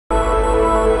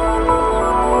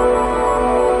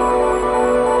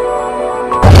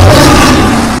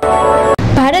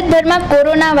ગુજરાતમાં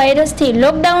કોરોના વાયરસથી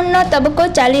લોકડાઉનનો તબક્કો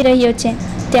ચાલી રહ્યો છે,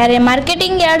 ત્યારે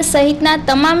માર્કેટિંગ યાર્ડ સહિતના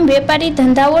તમામ વેપારી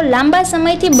ધંધાઓ લાંબા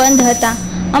સમયથી બંધ હતા।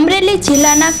 અમરેલી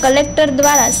જિલ્લાના કલેક્ટર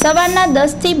દ્વારા સવારના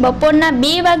 10 થી બપોરના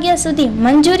 2 વાગ્યા સુધી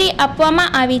મંજૂરી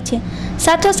આપવામાં આવી છે।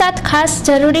 સાથોસાથ ખાસ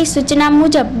જરૂરી સૂચના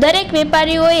મુજબ દરેક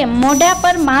વેપારીઓએ મોઢા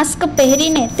પર માસ્ક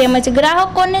પહેરીને તેમજ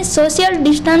ગ્રાહકોને સોશિયલ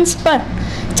ડિસ્ટન્સ પર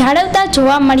જાળવતા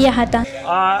જોવા મળ્યા હતા।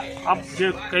 આપ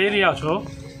જે કહી રહ્યા છો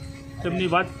તેમની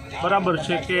વાત બરાબર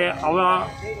છે કે આવા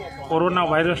કોરોના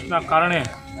વાયરસના કારણે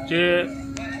જે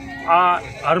આ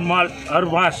હર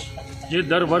માસ જે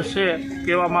દર વર્ષે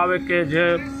કહેવામાં આવે કે જે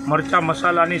મરચાં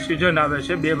મસાલાની સિઝન આવે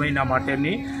છે 2 મહિના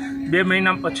માટેની, 2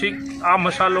 મહિના પછી આ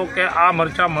મસાલો કે આ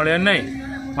મરચાં મળે નહીં,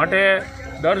 માટે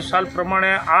દર સાલ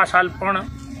પ્રમાણે આ સાલ પણ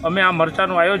અમે આ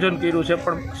મરચાંનું આયોજન કર્યું છે।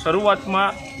 પણ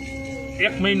શરૂઆતમાં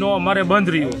 1 મહિનો અમારે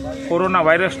બંધ રહ્યો કોરોના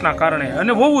વાયરસના કારણે,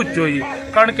 અને હોવું જ જોઈએ,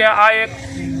 કારણ કે આ એક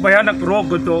ભયાનક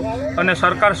રોગ હતો અને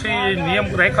સરકારશ્રી નિયમ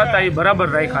રાખ્યા હતા એ બરાબર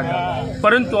રાખ્યા હતા,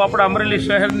 પરંતુ આપણા અમરેલી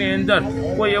શહેરની અંદર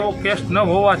કોઈ એવો કેસ ન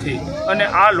હોવાથી અને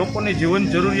આ લોકોની જીવન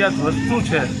જરૂરિયાત વસ્તુ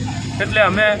છે એટલે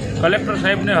અમે કલેક્ટર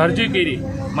સાહેબને અરજી કરી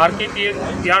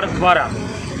માર્કેટિંગ યાર્ડ દ્વારા।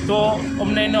 તો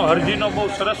અમને એનો અરજીનો બહુ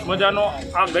સરસ મજાનો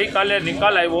આ ગઈકાલે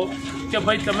નિકાલ આવ્યો કે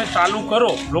ભાઈ તમે ચાલુ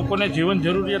કરો, લોકોને જીવન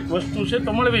જરૂરિયાત વસ્તુ છે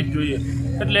તો મળવી જ જોઈએ।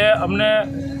 એટલે અમને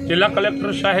જિલ્લા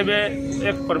કલેક્ટર સાહેબે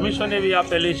એક પરમિશન એવી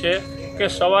આપેલી છે કે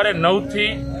સવારે 9 થી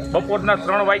બપોરના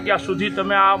 3 વાગ્યા સુધી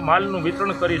તમે આ માલનું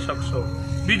વિતરણ કરી શકશો।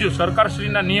 બીજું,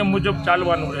 સરકારશ્રીના નિયમ મુજબ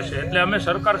ચાલવાનું રહેશે, એટલે અમે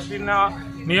સરકારશ્રીના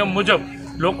નિયમ મુજબ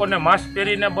લોકોને માસ્ક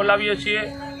પહેરીને બોલાવીએ છીએ।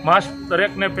 માસ્ક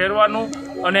દરેકને પહેરવાનું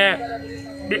અને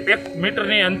 1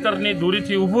 મીટરની અંતરની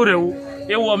દૂરીથી ઊભું રહેવું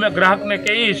એવું અમે ગ્રાહકને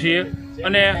કહીએ છીએ,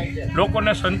 અને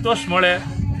લોકોને સંતોષ મળે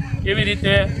એવી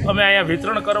રીતે અમે અહીંયા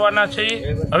વિતરણ કરવાના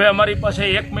છીએ। હવે અમારી પાસે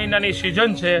 1 મહિનાની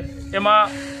સિઝન છે, એમાં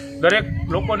દરેક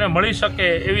લોકોને મળી શકે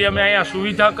એવી અમે અહીંયા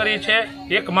સુવિધા કરી છે।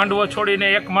 1 માંડવો છોડીને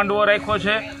 1 માંડવો રાખ્યો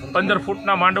છે, 15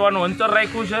 ફૂટના માંડવાનું અંતર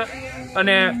રાખ્યું છે,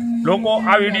 અને લોકો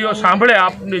આ વિડીયો સાંભળે,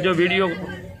 આપની જો વિડીયો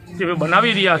જે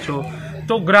બનાવી રહ્યા છો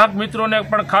તો ગ્રાહક મિત્રોને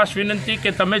પણ ખાસ વિનંતી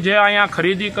કે તમે જે અહીંયા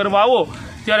ખરીદી કરવા આવો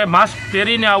ત્યારે માસ્ક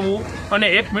પહેરીને આવવું અને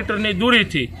 1 મીટરની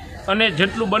દૂરીથી, અને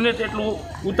જેટલું બને તેટલું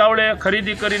ઉતાવળે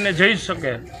ખરીદી કરીને જઈ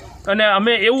શકે। અને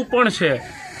અમે એવું પણ છે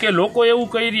કે લોકો એવું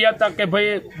કહી રહ્યા હતા કે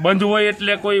ભાઈ બંધ હોય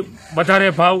એટલે કોઈ વધારે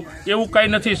ભાવ, એવું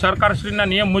કાંઈ નથી। સરકારશ્રીના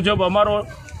નિયમ મુજબ અમારો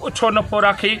ઓછો નફો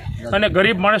રાખી અને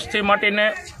ગરીબ માણસથી માટીને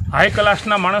હાઈ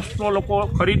ક્લાસના માણસો લોકો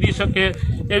ખરીદી શકે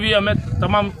એવી અમે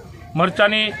તમામ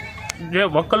મરચાંની જે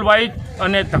વકલવાઈ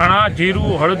અને ધાણા,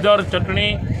 જીરું, હળદર,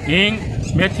 ચટણી, હિંગ,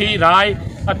 મેથી, રાઈ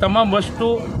આ તમામ વસ્તુ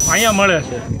અહીંયા મળે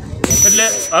છે। એટલે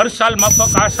હર સાલ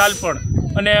માફક આ સાલ પણ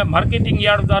અને માર્કેટિંગ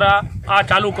યાર્ડ દ્વારા આ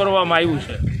ચાલુ કરવામાં આવ્યું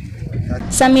છે।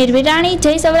 સમીર વિરાણી,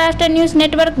 જય સૌરાષ્ટ્ર ન્યૂઝ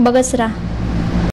નેટવર્ક, બગસરા।